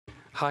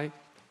Hi,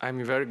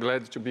 I'm very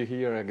glad to be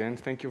here again.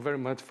 Thank you very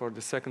much for the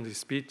second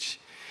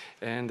speech.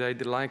 And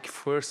I'd like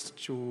first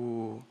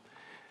to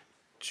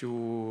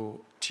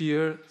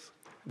cheer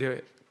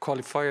the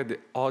qualified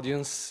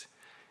audience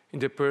in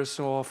the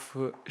person of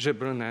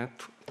Gebran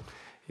Neto.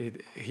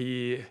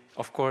 He,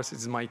 of course,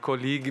 is my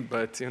colleague,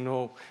 but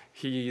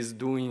he is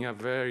doing a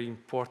very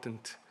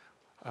important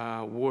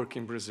work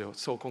in Brazil.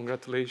 So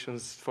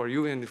congratulations for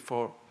you and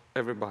for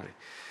everybody.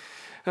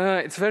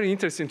 It's very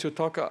interesting to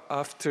talk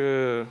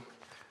after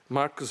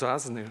Marcus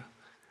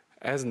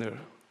Asner,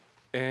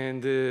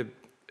 and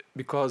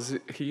because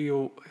he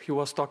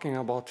was talking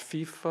about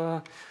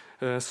FIFA,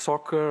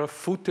 soccer,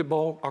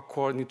 football,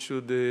 according to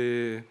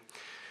the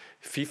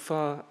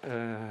FIFA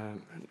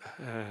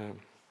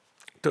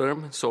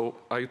term. So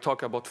I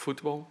talk about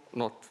football,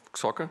 not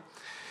soccer.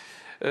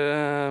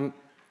 And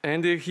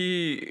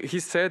he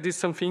said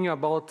something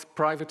about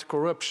private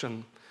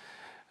corruption.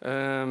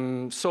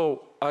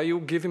 So I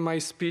will give my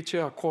speech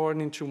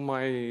according to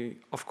my,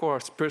 of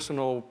course,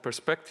 personal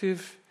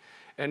perspective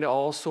and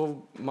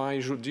also my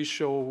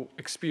judicial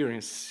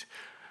experience.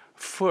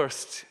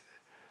 First,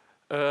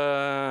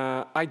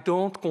 I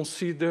don't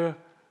consider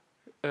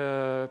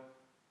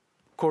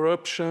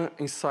corruption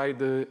inside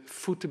the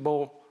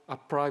football a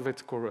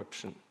private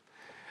corruption.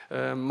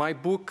 My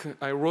book,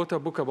 I wrote a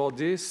book about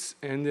this,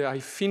 and I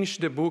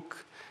finished the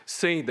book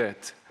saying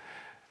that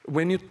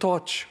when you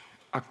touch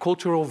a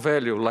cultural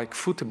value like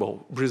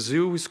football,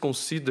 Brazil is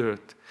considered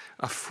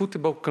a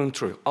football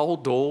country,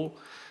 although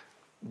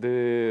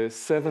the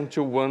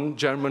 7-1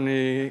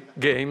 Germany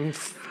game,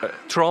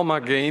 trauma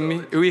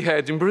game we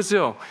had in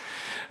Brazil.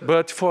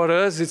 But for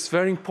us, it's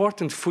very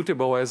important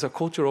football as a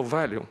cultural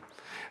value.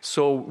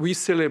 So we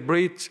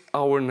celebrate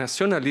our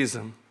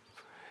nationalism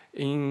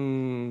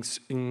in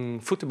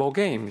football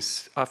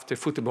games, after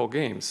football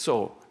games.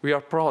 So we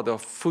are proud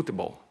of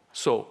football.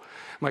 So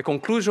my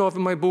conclusion of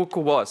my book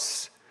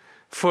was,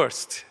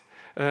 first,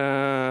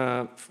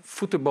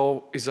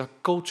 football is a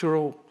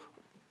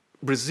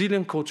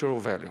Brazilian cultural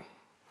value.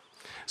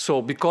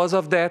 So because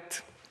of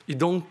that, you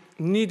don't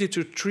need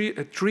to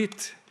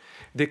treat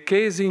the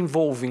case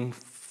involving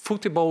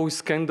football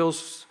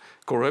scandals,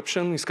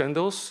 corruption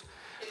scandals,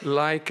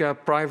 like a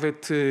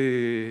private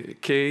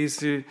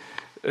case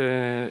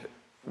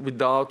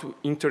without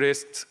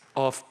interest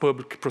of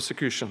public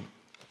prosecution.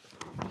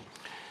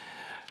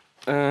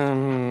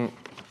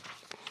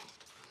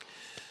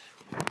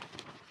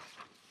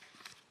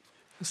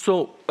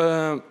 So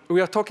we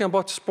are talking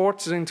about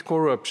sports and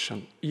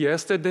corruption.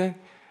 Yesterday,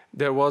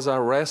 there was an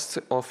arrest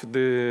of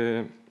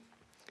the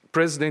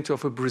president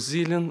of a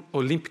Brazilian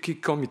Olympic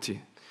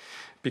Committee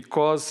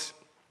because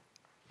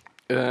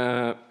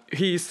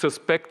he is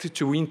suspected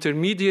to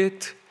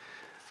intermediate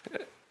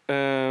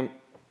the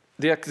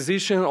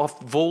acquisition of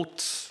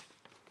votes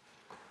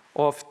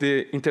of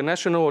the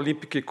International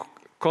Olympic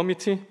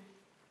Committee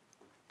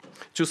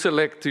to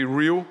select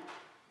Rio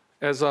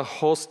as a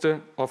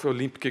hoster of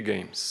Olympic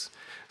Games.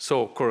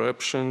 So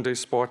corruption, the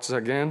sports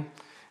again,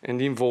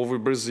 and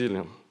involve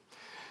Brazilian.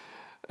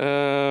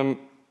 I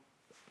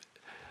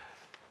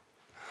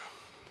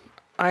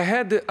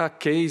had a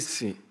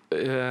case,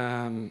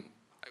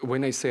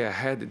 when I say I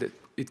had,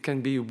 it can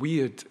be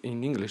weird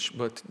in English,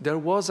 but there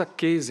was a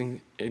case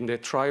in the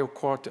trial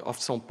court of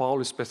São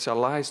Paulo,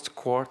 specialized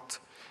court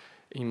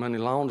in money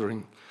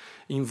laundering,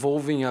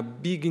 involving a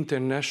big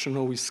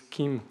international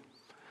scheme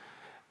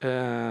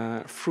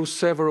through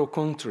several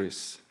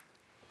countries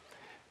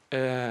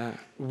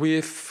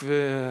with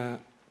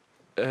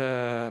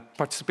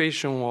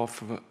participation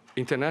of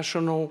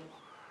international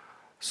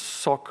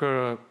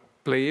soccer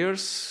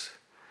players,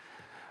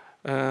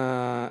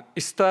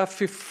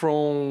 staff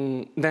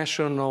from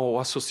national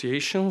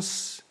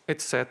associations,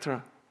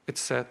 etc.,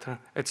 etc.,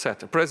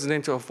 etc.,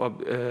 president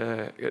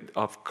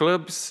of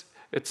clubs,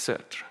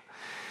 etc.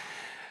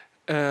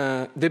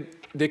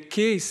 The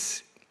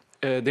case,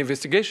 the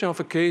investigation of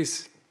a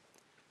case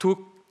took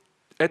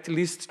at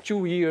least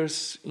 2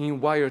 years in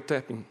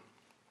wiretapping.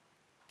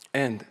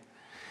 And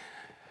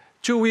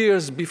 2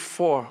 years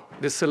before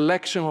the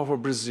selection of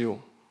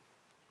Brazil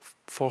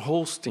for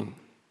hosting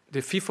the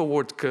FIFA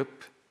World Cup,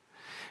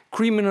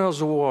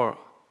 criminals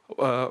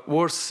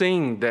were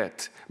saying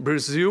that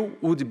Brazil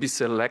would be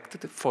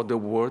selected for the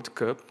World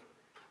Cup,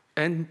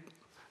 and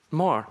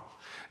more.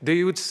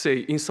 They would say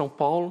in São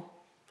Paulo,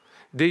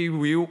 they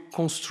will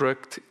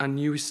construct a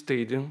new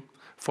stadium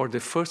for the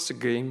first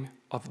game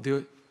of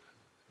the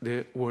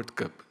World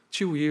Cup,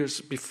 2 years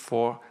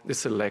before the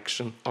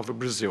selection of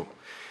Brazil.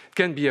 It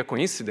can be a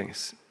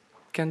coincidence,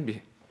 can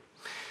be.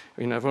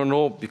 We never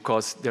know,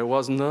 because there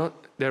was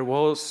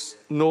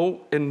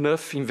no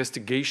enough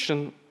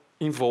investigation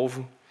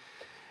involving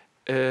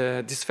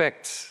these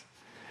facts.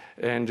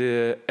 And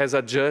as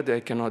a judge,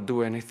 I cannot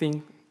do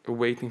anything,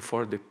 waiting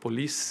for the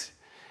police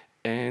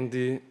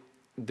and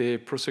the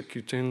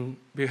prosecuting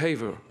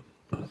behavior.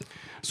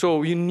 So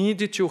we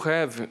needed to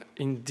have,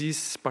 in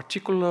this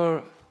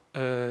particular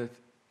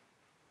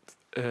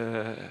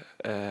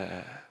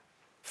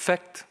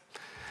fact,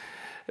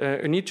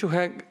 we need to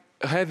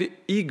have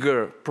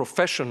eager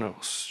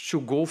professionals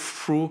to go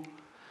through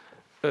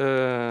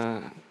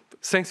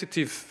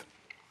sensitive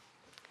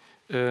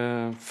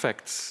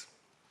facts.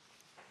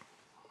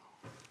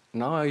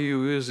 Now I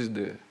use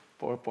the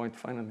PowerPoint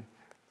finally.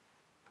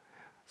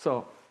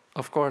 So,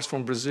 of course,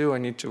 from Brazil, I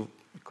need to,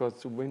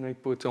 because when I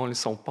put only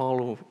São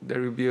Paulo,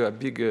 there will be a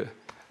big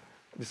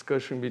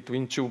discussion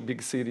between two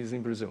big cities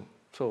in Brazil.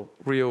 So,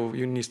 Rio,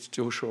 you need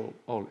to show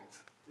all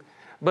it.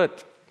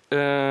 But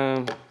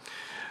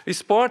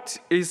sport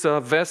is a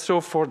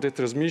vessel for the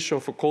transmission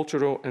of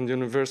cultural and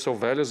universal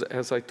values,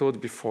 as I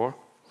told before.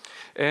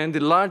 And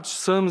the large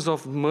sums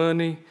of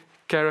money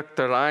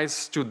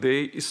characterize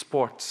today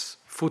sports,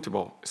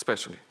 football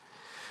especially.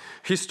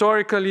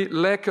 Historically,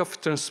 lack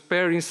of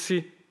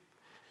transparency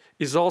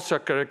is also a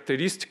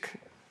characteristic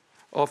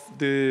of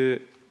the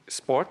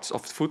sports,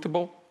 of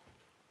football.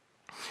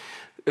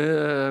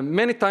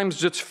 Many times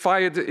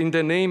justified in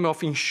the name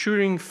of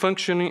ensuring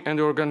functioning and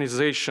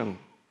organization.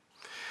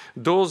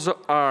 Those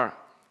are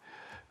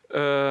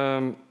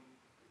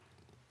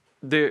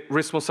the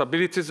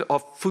responsibilities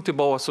of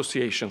football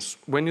associations.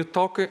 When you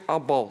talk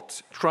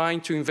about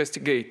trying to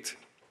investigate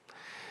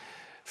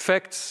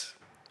facts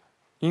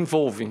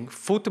involving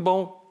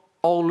football,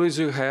 always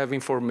you have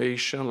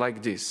information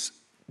like this.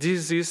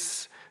 This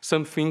is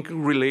something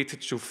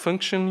related to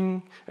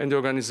functioning and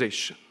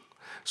organization.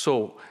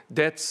 So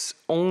that's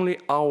only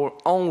our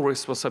own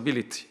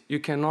responsibility. You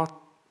cannot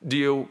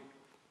deal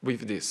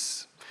with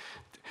this.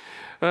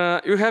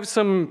 You have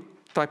some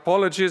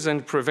typologies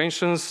and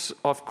preventions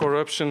of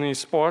corruption in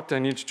sport. I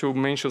need to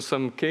mention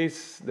some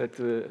cases that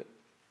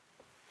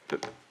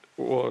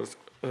were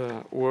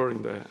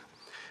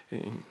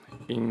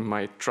in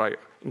my trial,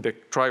 in the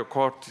trial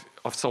court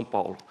of São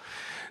Paulo.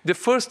 The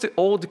first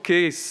old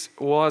case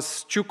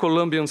was two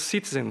Colombian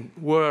citizens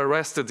were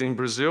arrested in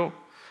Brazil,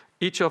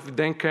 each of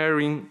them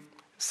carrying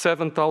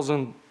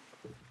 $7,000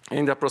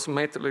 and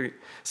approximately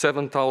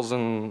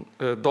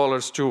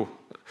 $7,000 too.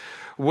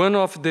 One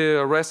of the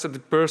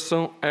arrested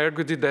person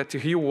argued that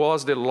he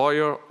was the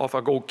lawyer of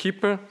a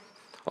goalkeeper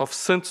of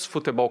Santos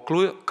Football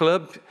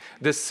Club,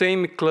 the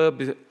same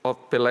club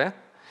of Pelé,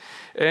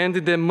 and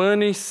the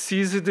money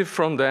seized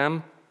from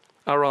them,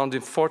 around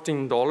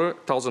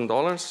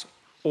 $14,000,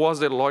 was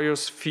the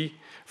lawyer's fee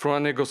for a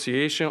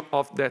negotiation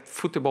of that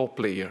football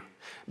player.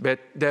 But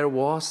there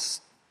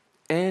was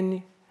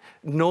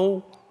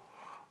no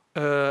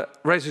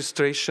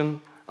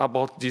registration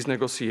about this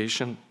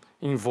negotiation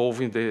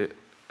involving the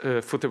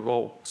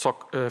football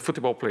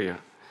player.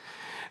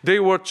 They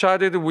were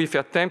charged with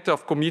attempt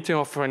of committing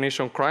a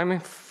financial crime,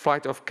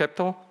 flight of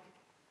capital.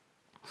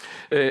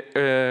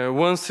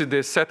 Once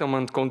the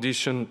settlement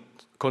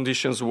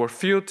conditions were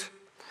filled,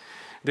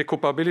 the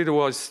culpability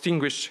was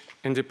extinguished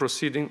and the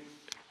proceeding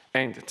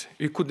ended.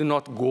 You could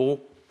not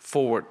go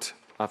forward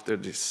after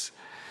this.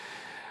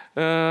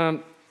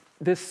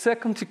 The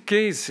second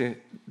case,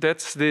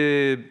 that's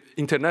the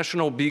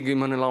international big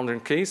money laundering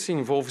case,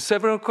 involves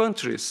several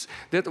countries.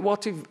 That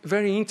what is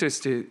very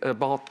interesting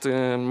about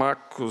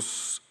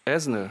Marcus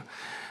Esner,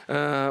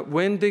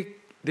 when the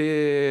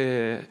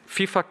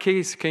FIFA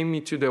case came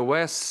into the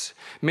West,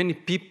 many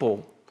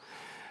people,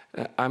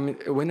 I mean,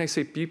 when I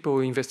say people,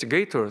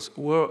 investigators,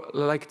 were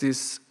like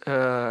this,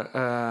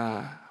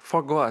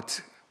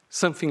 forgot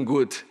something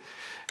good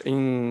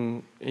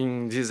in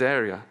this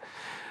area.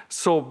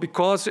 So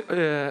because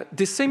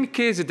the same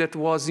case that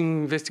was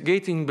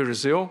investigated in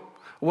Brazil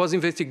was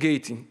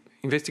investigated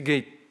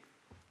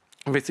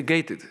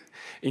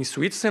in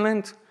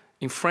Switzerland,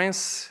 in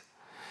France,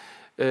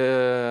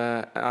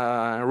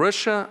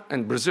 Russia,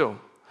 and Brazil.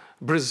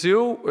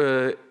 Brazil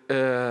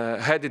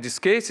had this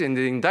case in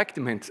the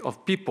indictment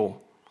of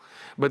people,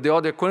 but the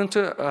other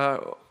countries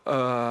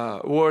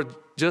were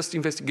just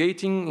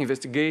investigating.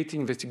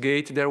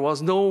 There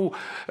was no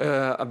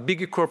a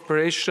big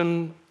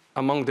corporation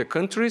among the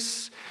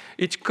countries.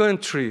 Each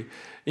country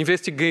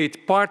investigates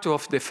part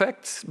of the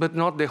facts, but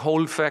not the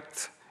whole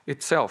fact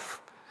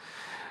itself.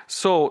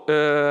 So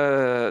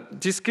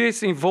this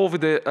case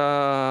involved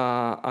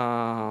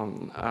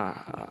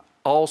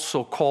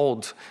also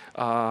called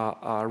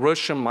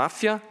Russian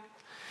mafia,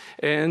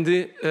 and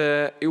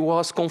it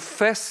was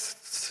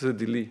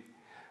confessedly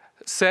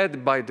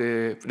said by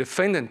the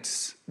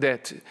defendants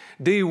that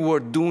they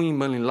were doing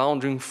money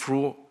laundering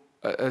through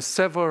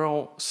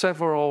several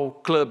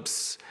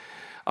clubs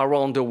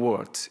around the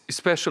world,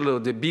 especially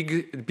the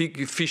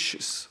big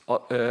fishes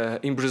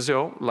in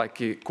Brazil,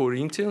 like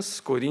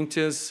Corinthians.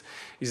 Corinthians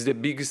is the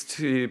biggest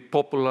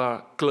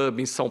popular club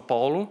in São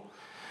Paulo,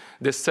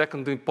 the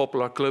second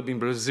popular club in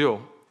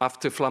Brazil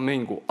after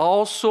Flamengo.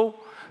 Also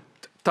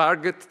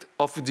target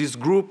of this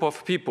group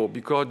of people,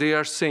 because they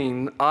are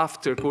saying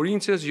after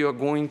Corinthians you are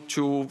going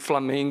to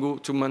Flamengo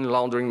to money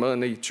laundering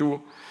money too.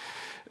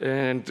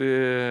 And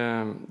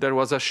there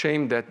was a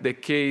shame that the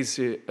case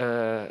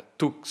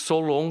took so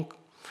long.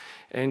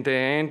 In the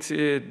end,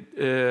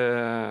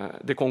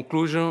 the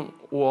conclusion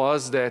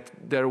was that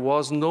there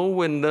was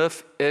no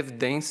enough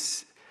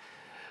evidence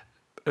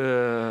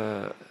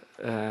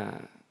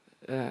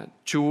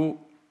to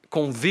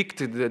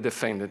convicted the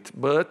defendant,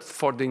 but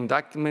for the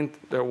indictment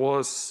there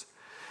was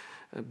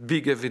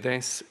big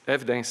evidence.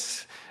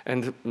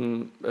 And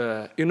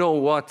you know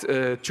what?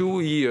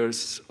 2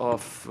 years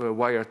of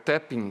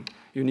wiretapping,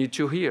 you need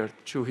to hear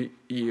 2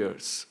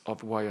 years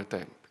of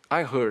wiretapping.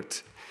 I heard.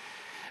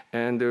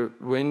 And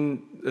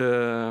when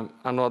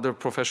another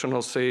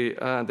professional say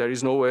there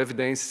is no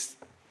evidence,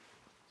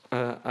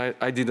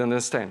 I didn't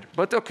understand.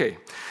 But okay.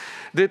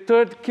 The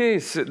third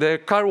case, the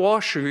car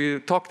wash, we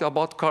talked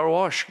about car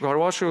wash. Car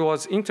wash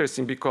was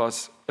interesting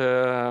because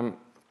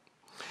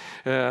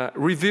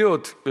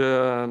revealed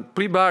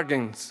plea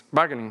bargainings,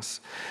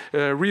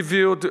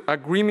 revealed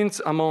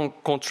agreements among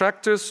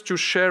contractors to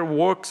share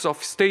works of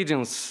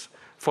stadiums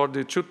for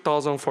the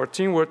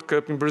 2014 World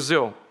Cup in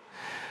Brazil.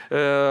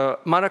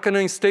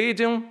 Maracanã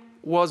Stadium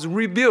was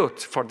rebuilt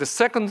for the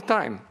second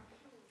time.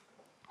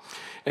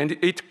 And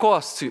it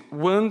cost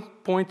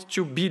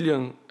 1.2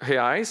 billion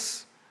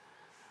reais,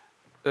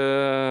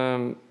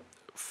 $4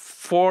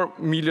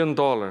 million.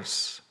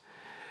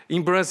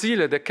 In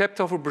Brasilia, the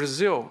capital of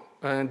Brazil,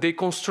 they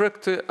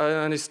constructed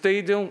a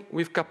stadium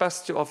with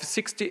capacity of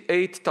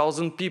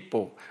 68,000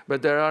 people,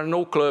 but there are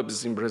no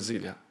clubs in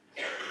Brasilia.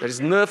 There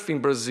is nothing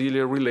in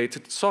Brasilia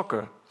related to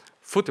soccer,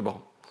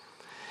 football.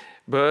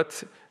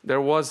 But there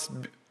was,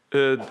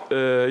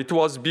 it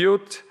was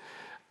built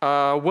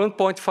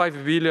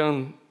 1.5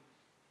 billion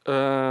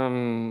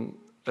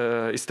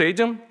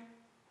stadium,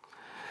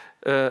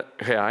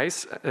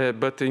 reais,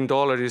 but in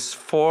dollars is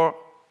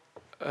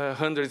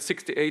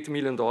 $468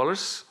 million.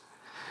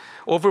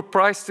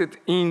 Overpriced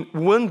in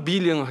 1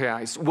 billion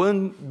reais.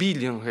 1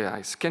 billion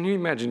reais. Can you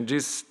imagine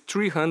this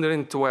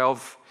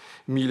 $312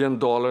 million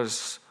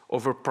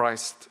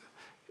overpriced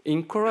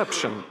in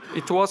corruption?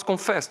 It was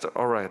confessed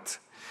already.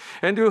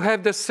 And you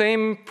have the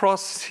same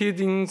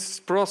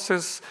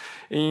process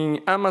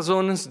in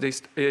Amazonas, the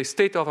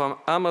state of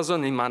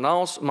Amazon in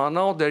Manaus.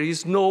 Manaus, there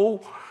is no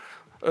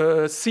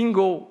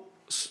single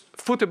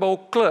football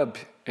club,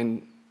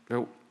 and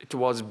it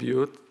was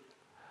built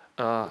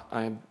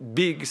a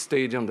big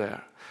stadium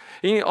there.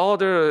 In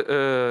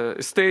other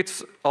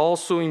states,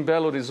 also in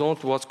Belo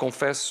Horizonte was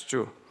confessed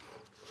too.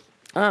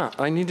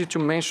 I needed to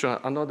mention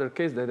another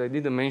case that I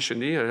didn't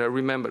mention here. I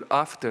remember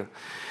after.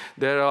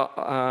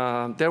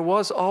 There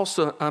was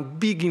also a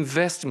big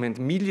investment,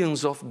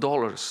 millions of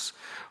dollars,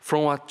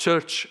 from a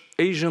church,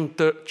 Asian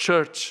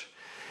church,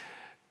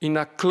 in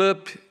a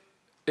club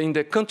in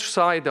the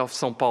countryside of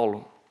São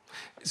Paulo.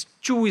 It's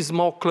too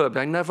small club.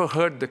 I never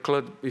heard the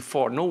club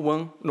before. No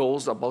one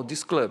knows about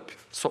this club,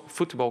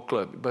 football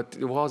club, but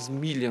it was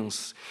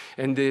millions.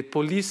 And the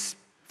police,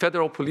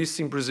 federal police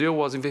in Brazil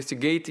was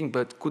investigating,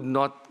 but could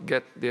not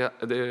get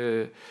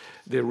the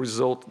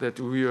result that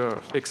we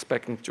are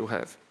expecting to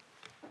have.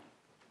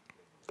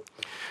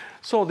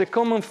 So the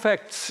common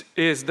fact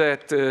is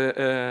that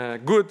the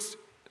goods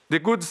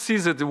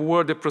seized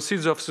were the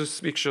proceeds of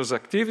suspicious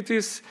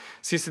activities,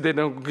 since the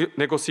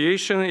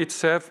negotiation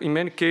itself, in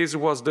many cases,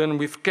 was done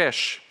with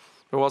cash.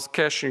 There was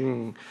cash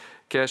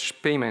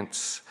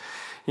payments.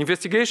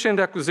 Investigation and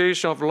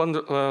accusation of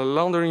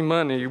laundering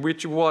money,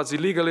 which was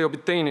illegally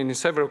obtained in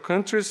several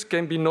countries,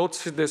 can be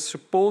noticed the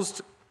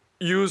supposed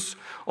use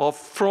of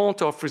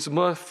front of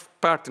smurf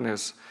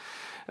partners,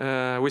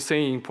 we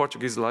say in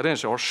Portuguese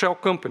laranja, or shell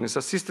companies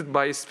assisted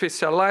by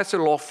specialized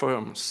law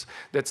firms.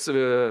 That's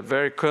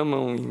very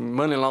common in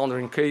money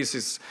laundering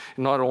cases,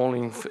 not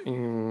only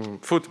in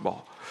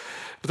football.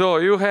 So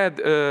you had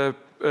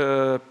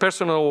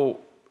personal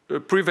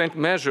prevent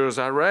measures,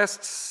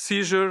 arrest,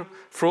 seizure,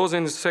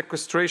 frozen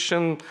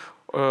sequestration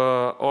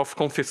of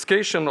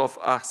confiscation of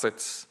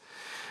assets.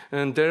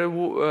 And there,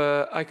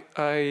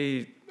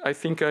 I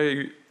think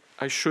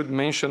I should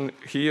mention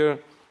here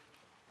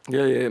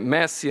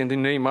Messi and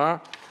Neymar,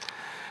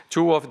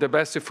 two of the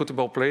best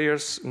football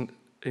players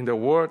in the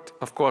world.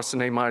 Of course,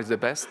 Neymar is the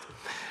best.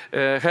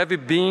 Have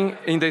been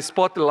in the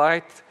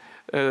spotlight,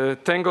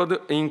 tangled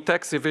in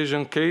tax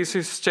evasion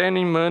cases,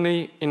 churning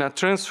money in a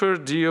transfer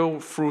deal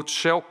through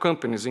shell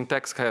companies in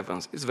tax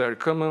havens. It's very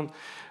common,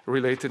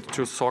 related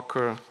to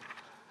soccer,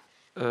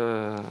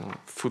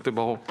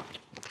 football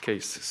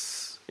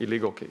cases,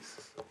 illegal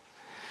cases.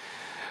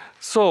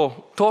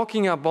 So,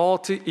 talking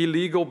about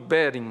illegal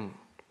betting.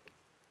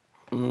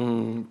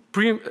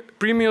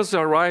 Premiums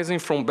arising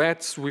from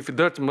bets with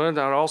dirty money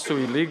are also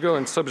illegal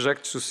and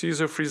subject to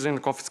seizure, freezing,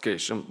 and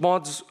confiscation.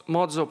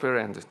 Modus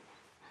operandi.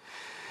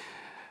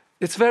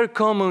 It's very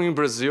common in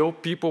Brazil,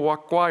 people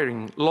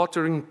acquiring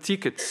lottery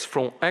tickets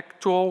from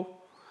actual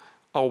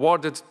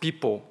awarded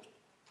people.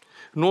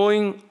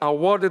 Knowing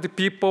awarded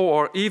people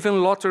or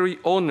even lottery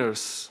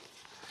owners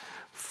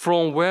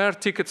from where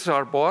tickets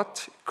are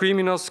bought,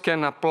 criminals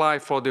can apply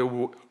for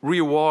the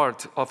reward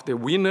of the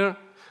winner,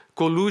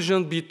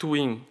 collusion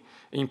between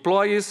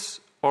employees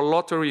or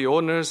lottery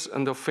owners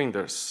and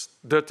offenders.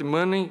 Dirty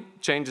money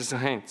changes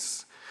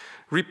hands.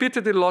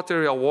 Repeated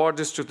lottery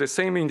awards to the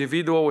same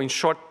individual in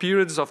short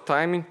periods of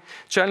time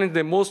challenge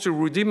the most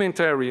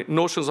rudimentary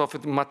notions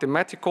of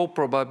mathematical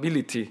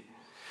probability.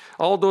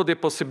 Although the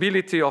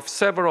possibility of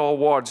several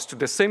awards to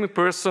the same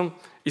person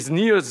is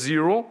near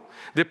zero,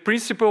 the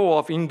principle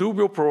of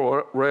indubio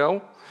pro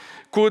reo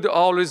could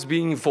always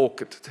be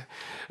invoked.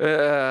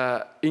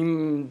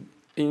 In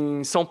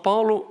São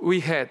Paulo, we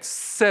had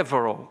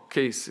several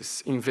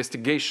cases,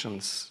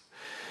 investigations,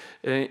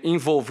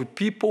 involving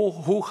people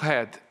who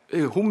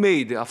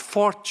made a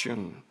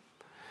fortune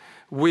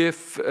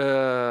with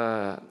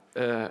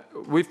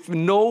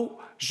no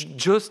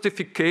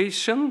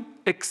justification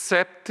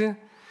except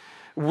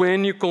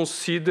when you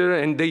consider,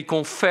 and they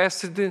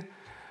confessed,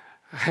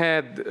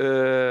 had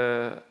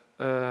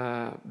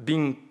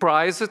been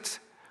prized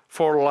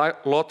for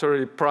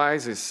lottery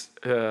prizes.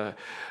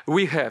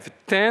 We have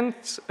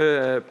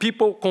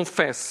people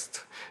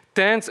confessed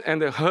tens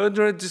and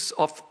hundreds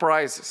of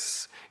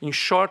prizes in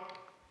short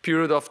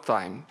period of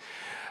time.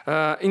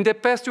 In the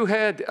past, you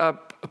had a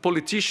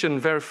politician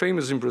very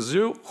famous in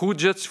Brazil who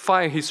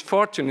justified his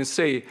fortune and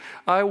say,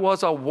 I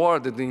was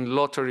awarded in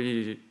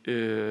lottery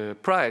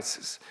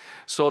prizes,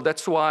 so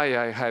that's why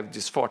I have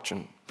this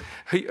fortune.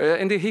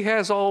 And he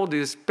has all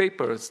these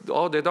papers,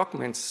 all the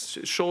documents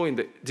showing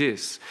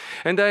this.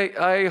 And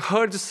I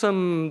heard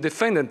some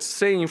defendants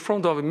say in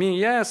front of me,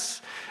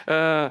 yes,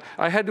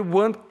 I had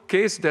one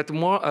case that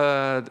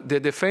the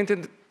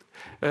defendant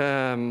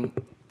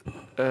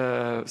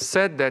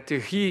said that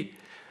he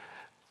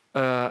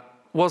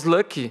was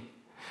lucky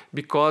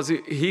because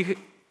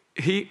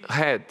he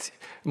had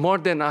more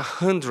than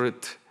 100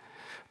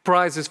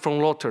 prizes from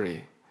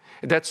lottery.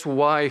 That's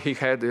why he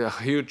had a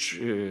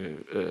huge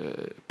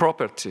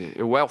property,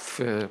 wealth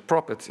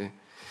property.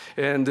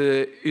 And,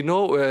 he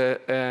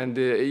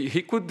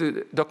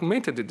could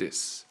documented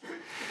this.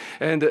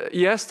 And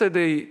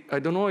yesterday, I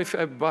don't know if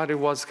everybody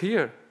was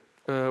here,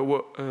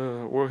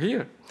 were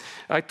here.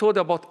 I told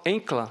about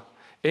ENCLA.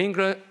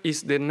 ENCLA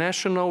is the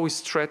national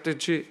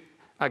strategy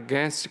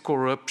against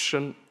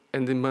corruption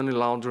and the money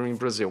laundering in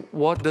Brazil.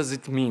 What does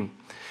it mean?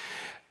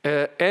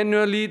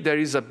 Annually, there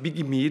is a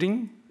big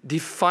meeting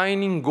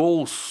defining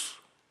goals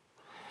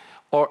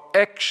or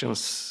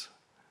actions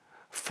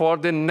for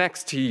the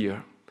next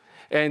year.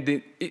 And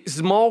the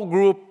small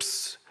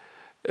groups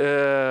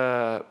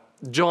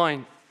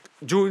join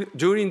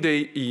during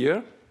the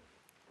year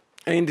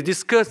and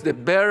discuss the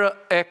better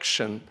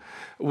action,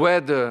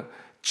 whether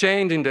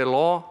changing the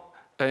law,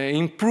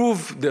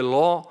 improve the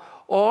law,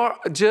 or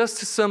just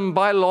some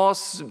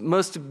bylaws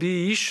must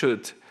be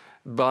issued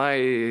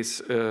by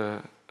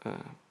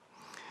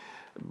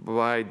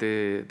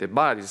the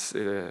bodies,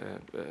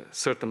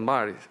 certain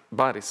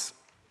bodies.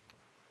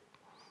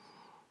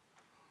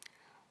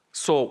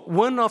 So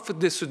one of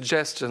the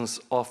suggestions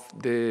of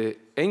the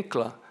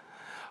ENCLA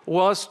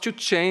was to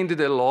change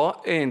the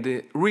law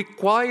and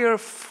require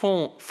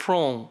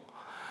from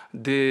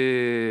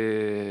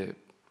the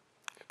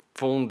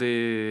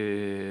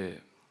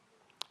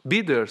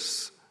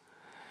bidders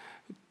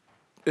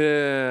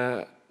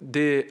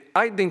the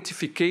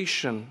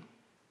identification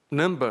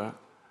number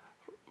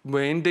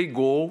when they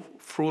go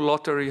through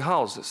lottery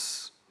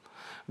houses.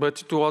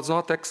 But it was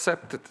not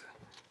accepted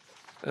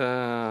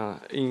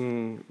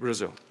in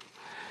Brazil.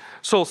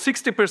 So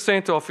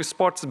 60% of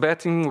sports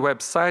betting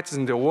websites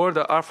in the world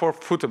are for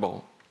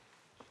football.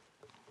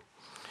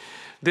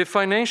 The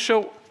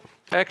Financial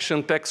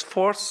Action Task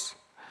Force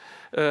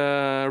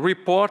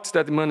reports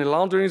that money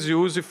launderers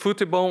use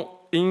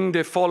football in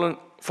the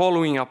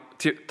following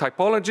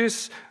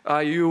typologies.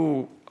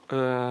 You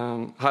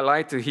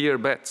highlighted here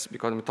bets,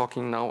 because I'm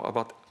talking now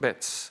about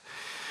bets.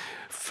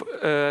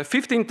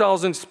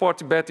 15,000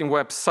 sport betting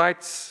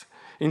websites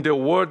in the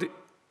world,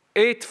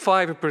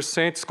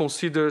 85% is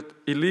considered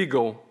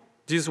illegal.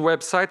 These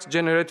websites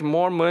generate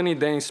more money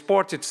than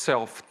sport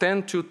itself,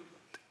 10 to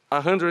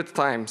 100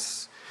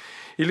 times.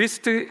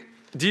 Illicit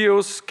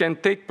deals can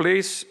take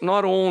place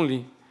not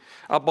only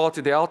about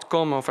the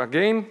outcome of a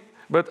game,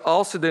 but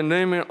also the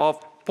number of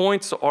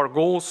points or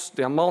goals,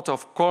 the amount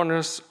of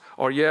corners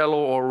or yellow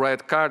or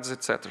red cards,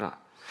 etc.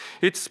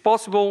 It's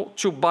possible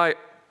to buy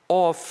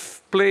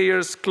off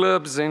players,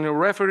 clubs, and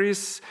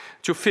referees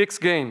to fix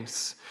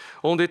games.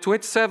 On the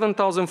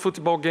 27,000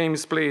 football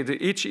games played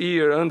each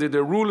year under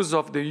the rules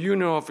of the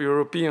Union of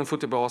European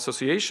Football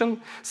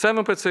Association,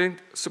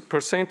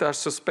 7% are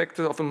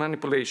suspected of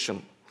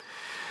manipulation.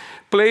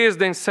 Players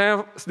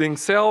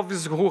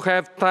themselves who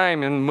have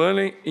time and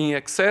money in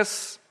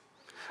excess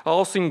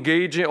also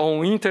engage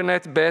on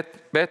internet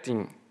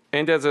betting,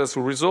 and as a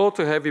result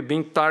have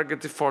been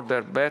targeted for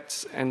their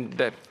bets and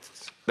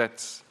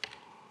debts.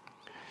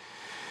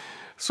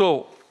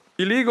 So,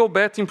 illegal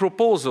betting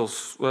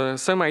proposals,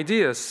 some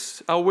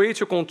ideas, a way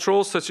to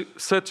control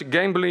such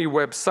gambling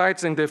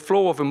websites and the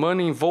flow of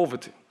money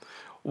involved.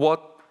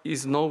 What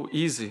is not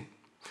easy.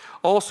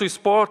 Also,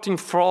 sporting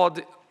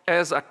fraud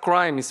as a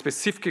crime,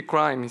 specific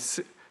crime,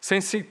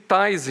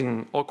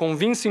 sensitizing or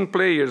convincing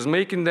players,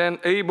 making them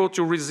able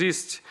to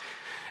resist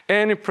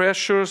any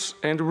pressures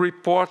and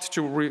report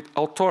to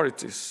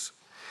authorities.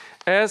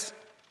 As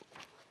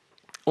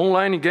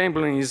online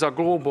gambling is a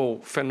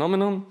global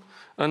phenomenon,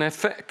 an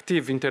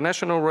effective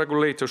international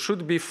regulator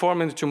should be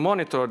formed to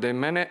monitor the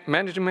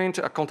management,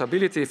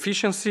 accountability,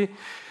 efficiency,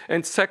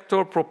 and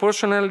sector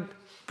proportionality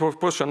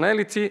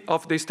proportionality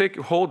of the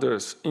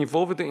stakeholders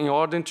involved in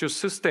order to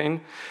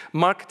sustain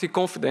market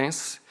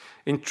confidence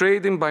in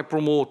trading by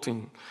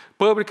promoting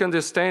public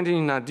understanding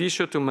in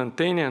addition to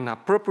maintaining an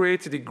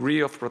appropriate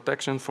degree of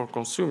protection for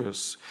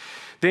consumers.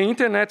 The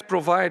Internet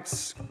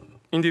provides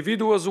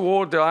individuals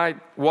worldwide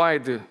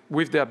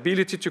with the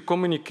ability to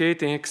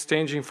communicate and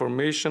exchange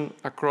information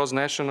across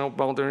national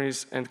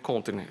boundaries and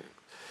continents.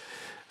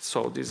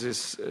 So this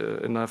is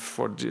enough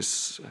for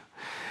this.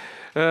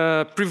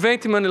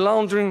 Prevent money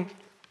laundering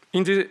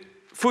in the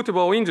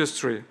football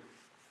industry.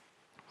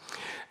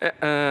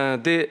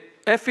 The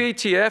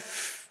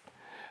FATF,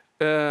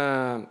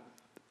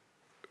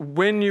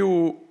 when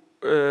you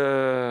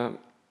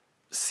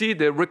see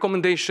the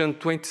recommendation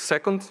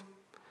 22nd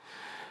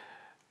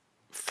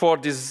for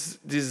this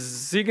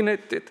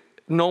designated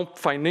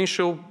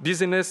non-financial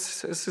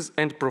businesses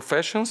and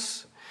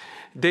professions,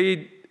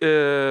 they,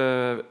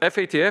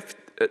 FATF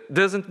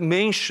doesn't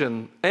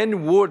mention any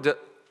word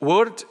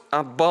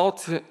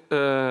about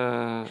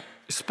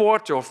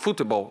sport or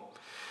football.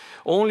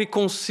 Only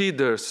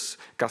considers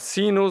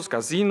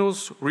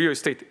casinos, real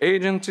estate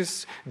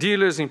agents,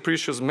 dealers in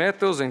precious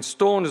metals and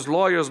stones,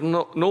 lawyers,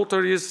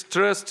 notaries,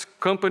 trust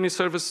company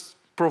service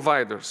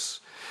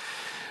providers.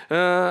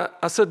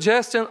 A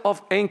suggestion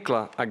of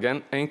ENCLA,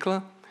 again,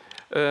 ENCLA,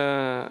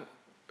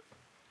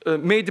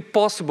 made it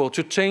possible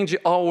to change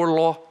our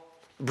law,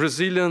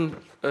 Brazilian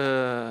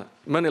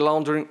Money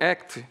Laundering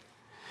Act.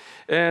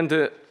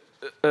 And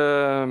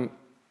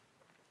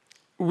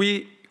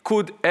we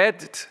could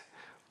add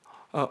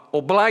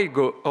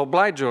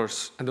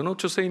obligers, I don't know what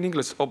to say in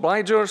English,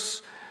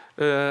 obligers,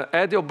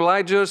 add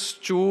obligers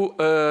to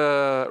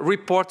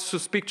report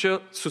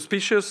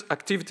suspicious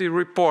activity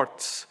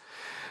reports.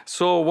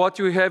 So what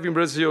you have in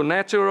Brazil,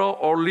 natural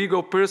or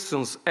legal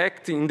persons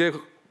acting in the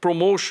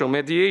promotion,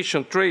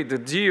 mediation,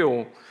 trade,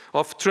 deal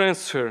of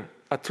transfer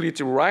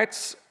athletic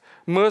rights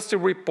must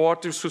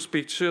report the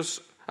suspicious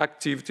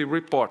activity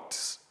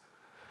reports.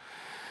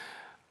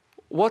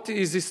 What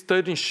is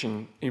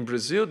astonishing in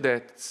Brazil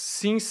that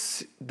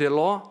since the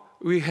law,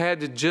 we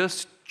had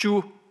just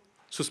 2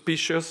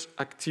 suspicious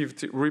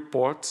activity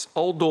reports,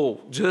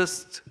 although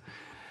just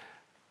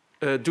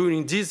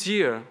during this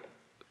year,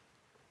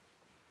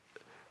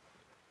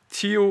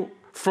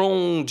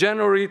 from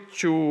January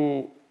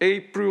to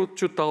April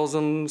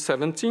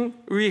 2017,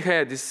 we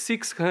had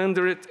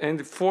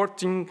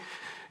 614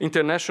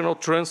 international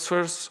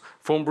transfers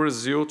from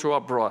Brazil to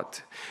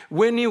abroad.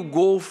 When you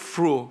go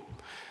through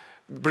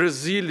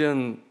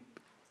Brazilian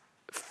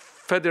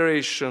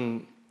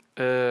Federation,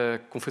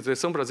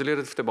 Confederação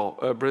Brasileira de Futebol,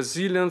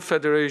 Brazilian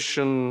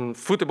Federation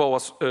Football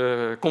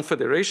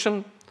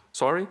Confederation,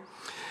 sorry,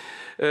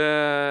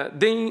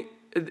 then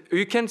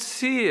you can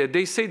see,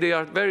 they say they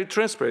are very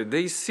transparent.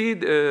 They see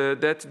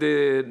that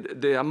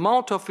the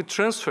amount of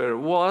transfer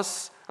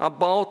was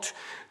about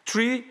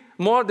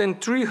more than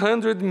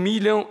 300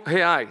 million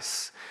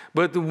reais.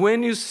 But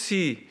when you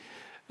see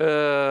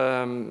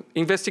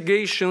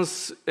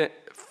investigations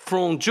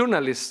from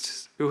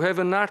journalists, you have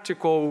an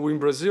article in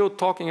Brazil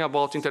talking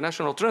about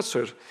international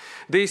transfer.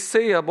 They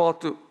say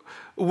about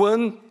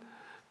 1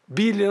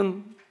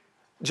 billion,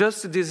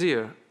 just this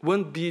year,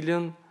 1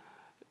 billion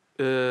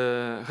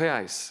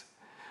reais.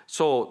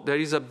 So there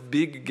is a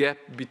big gap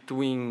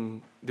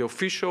between the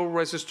official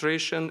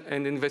registration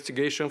and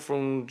investigation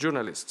from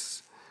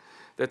journalists.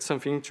 That's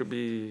something to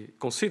be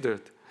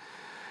considered.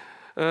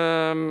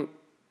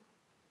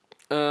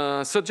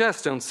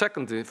 Suggestion,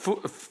 secondly,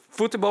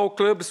 football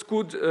clubs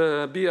could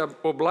be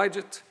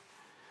obliged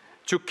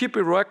to keep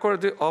a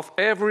record of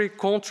every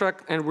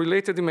contract and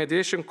related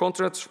mediation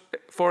contracts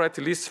for at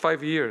least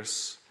 5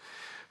 years.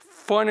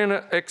 Foreign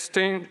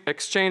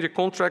exchange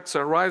contracts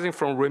arising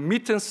from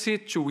remittance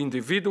to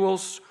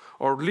individuals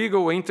or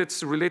legal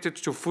entities related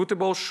to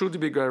football should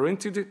be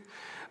guaranteed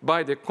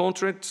by the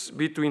contracts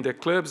between the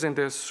clubs and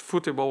the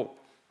football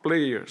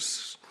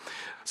players.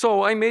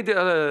 So I made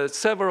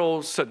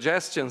several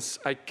suggestions.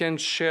 I can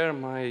share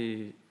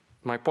my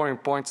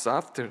PowerPoints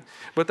after,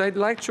 but I'd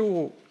like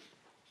to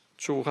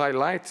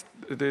highlight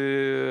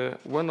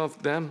one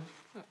of them.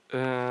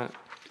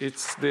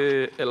 It's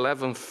the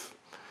 11th.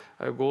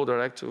 I go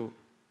direct to.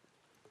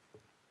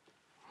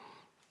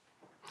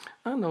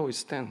 Oh no,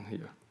 it's 10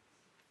 here.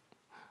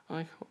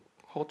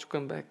 How to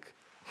come back?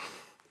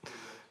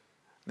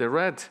 The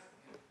red?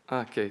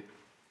 Okay,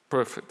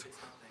 perfect.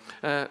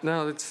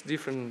 No, it's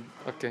different.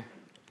 Okay.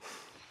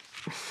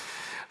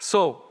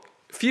 So,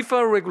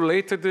 FIFA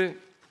regulated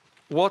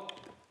what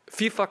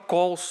FIFA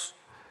calls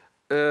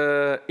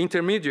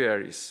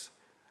intermediaries.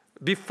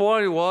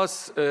 Before it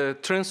was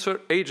transfer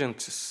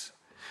agents.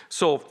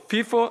 So,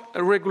 FIFA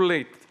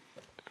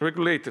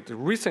regulated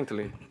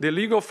recently the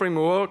legal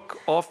framework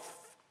of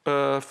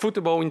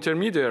football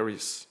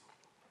intermediaries.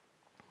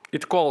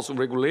 It calls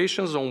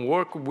regulations on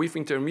work with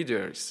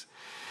intermediaries,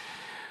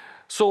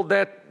 so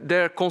that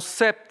their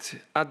concept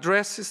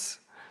addresses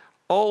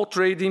all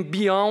trading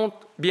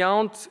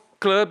beyond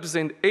clubs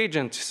and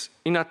agents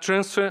in a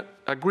transfer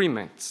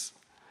agreements.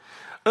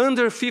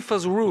 Under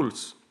FIFA's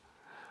rules,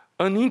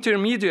 An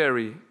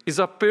intermediary is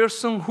a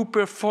person who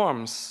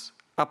performs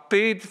a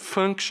paid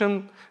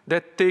function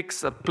that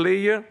takes a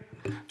player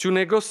to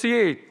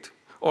negotiate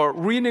or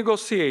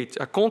renegotiate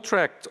a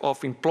contract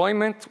of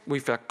employment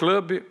with a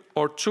club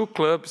or two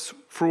clubs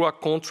through a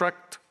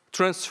contract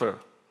transfer.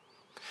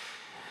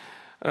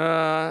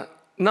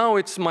 Now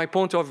it's my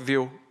point of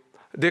view.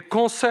 The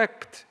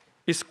concept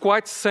is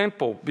quite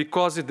simple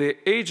because the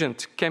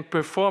agent can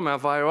perform a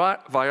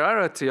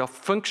variety of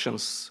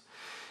functions,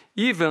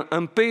 even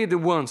unpaid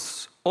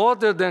ones,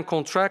 other than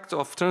contract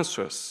of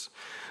transfers.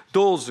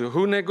 Those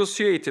who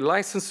negotiate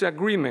license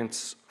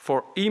agreements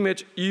for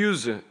image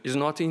use is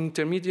not an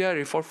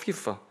intermediary for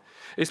FIFA.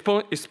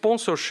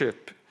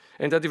 Sponsorship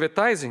and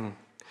advertising,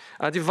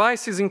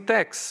 advices in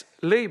tax,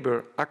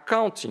 labor,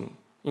 accounting,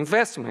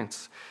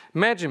 investments,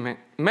 management,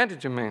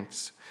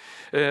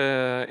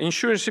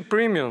 insurance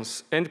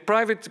premiums, and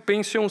private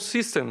pension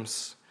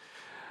systems,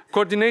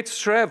 coordinates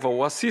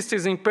travel,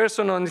 assists in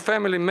personal and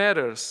family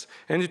matters,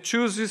 and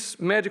chooses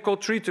medical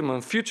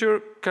treatment,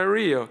 future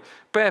career,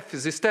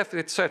 paths, staff,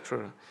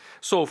 etc.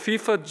 So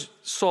FIFA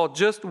saw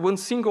just one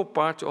single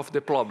part of the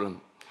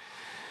problem.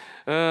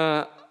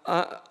 I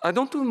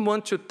don't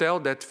want to tell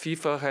that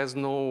FIFA has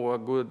no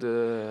good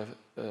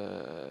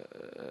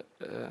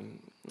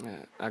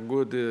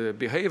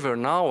behavior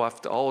now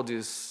after all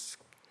this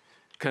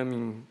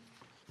coming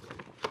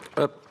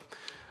up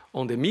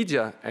on the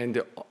media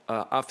and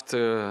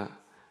after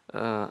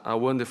a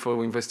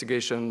wonderful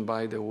investigation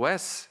by the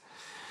US.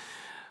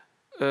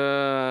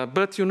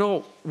 But you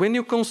know, when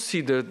you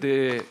consider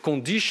the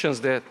conditions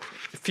that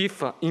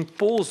FIFA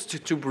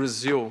imposed to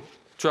Brazil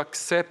to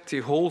accept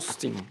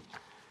hosting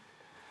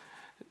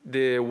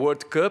the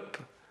World Cup,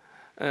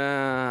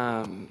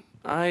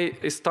 I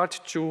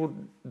start to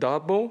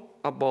doubt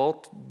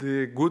about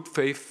the good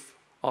faith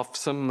of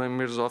some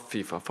members of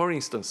FIFA. For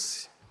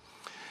instance,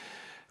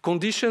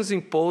 conditions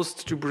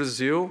imposed to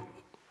Brazil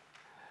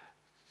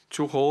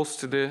to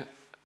host the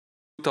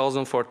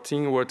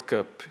 2014 World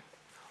Cup.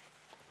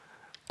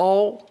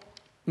 All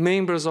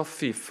members of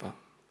FIFA,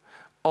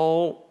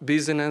 all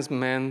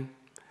businessmen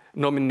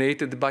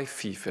nominated by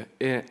FIFA,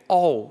 and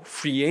all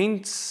free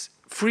ends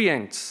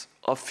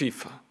of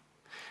FIFA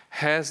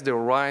has the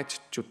right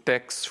to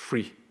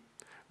tax-free.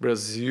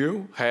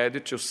 Brazil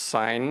had to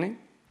sign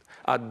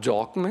a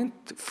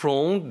document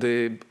from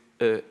the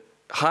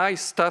high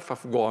staff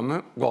of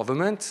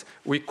government,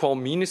 we call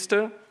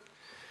minister,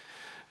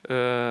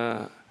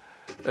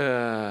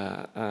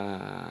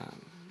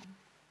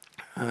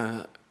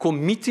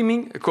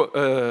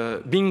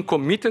 being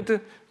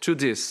committed to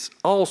this.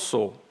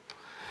 Also,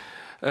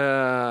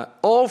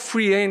 all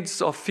free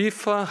ends of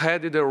FIFA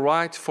had the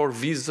right for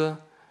visa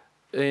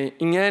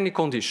in any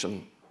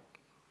condition.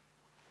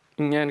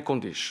 In any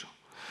condition.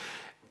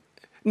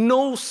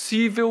 No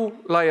civil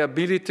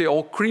liability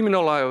or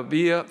criminal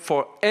liability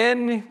for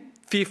any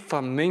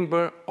FIFA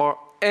member or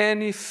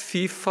any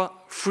FIFA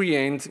free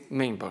end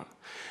member.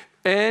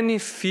 Any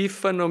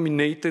FIFA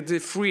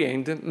nominated free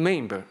end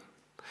member.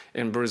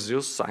 And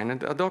Brazil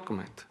signed a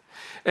document.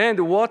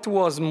 And what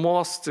was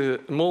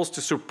most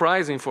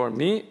surprising for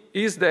me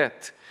is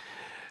that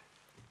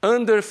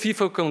under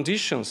FIFA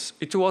conditions,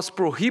 it was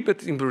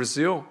prohibited in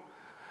Brazil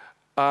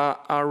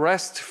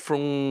arrest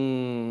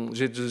from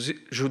the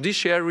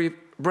judiciary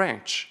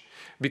branch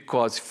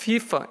because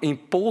FIFA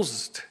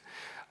imposed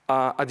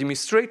an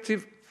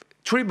administrative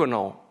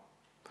tribunal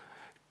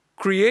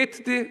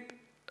created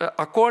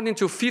according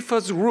to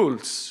FIFA's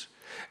rules.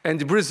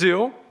 And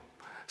Brazil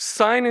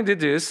signed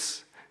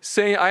this,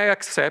 saying, I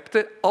accept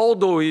it,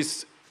 although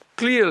it's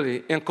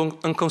clearly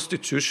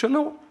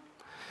unconstitutional.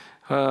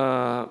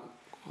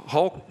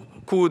 How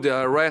could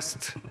the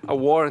arrest, a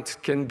warrant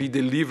can be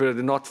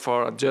delivered not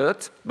for a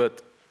judge,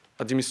 but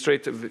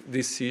administrative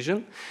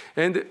decision?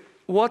 And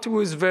what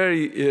was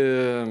very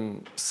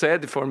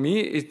sad for me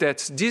is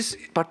that this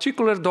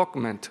particular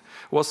document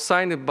was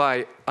signed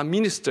by a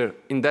minister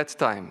in that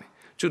time.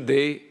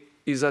 Today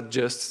is a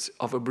justice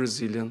of a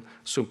Brazilian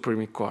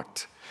Supreme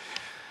Court.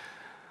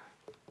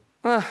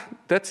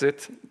 That's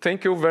it.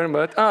 Thank you very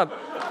much.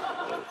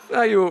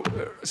 You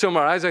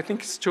summarize, I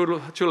think it's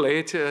too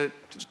late.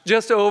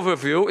 Just an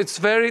overview. It's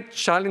very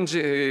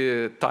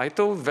challenging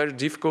title, very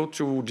difficult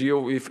to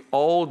deal with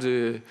all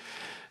the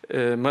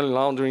money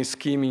laundering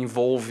scheme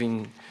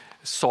involving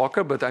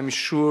soccer, but I'm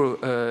sure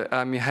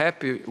I'm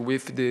happy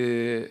with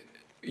the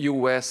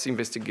US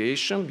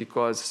investigation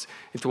because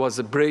it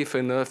was brave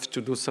enough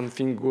to do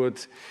something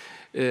good.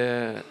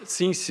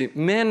 Since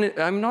many,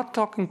 I'm not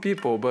talking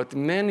people, but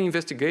many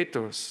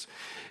investigators,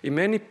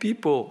 many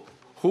people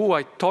who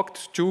I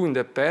talked to in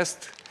the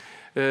past,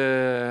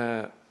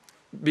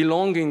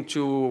 belonging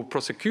to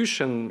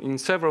prosecution in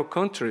several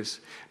countries,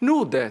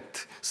 knew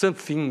that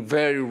something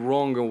very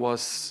wrong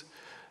was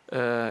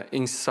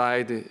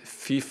inside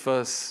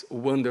FIFA's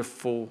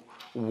wonderful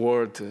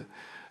world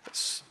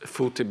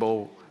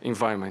football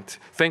environment.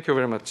 Thank you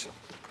very much.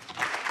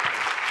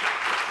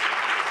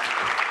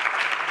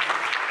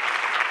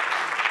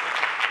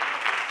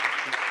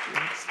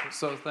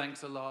 So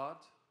thanks a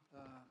lot.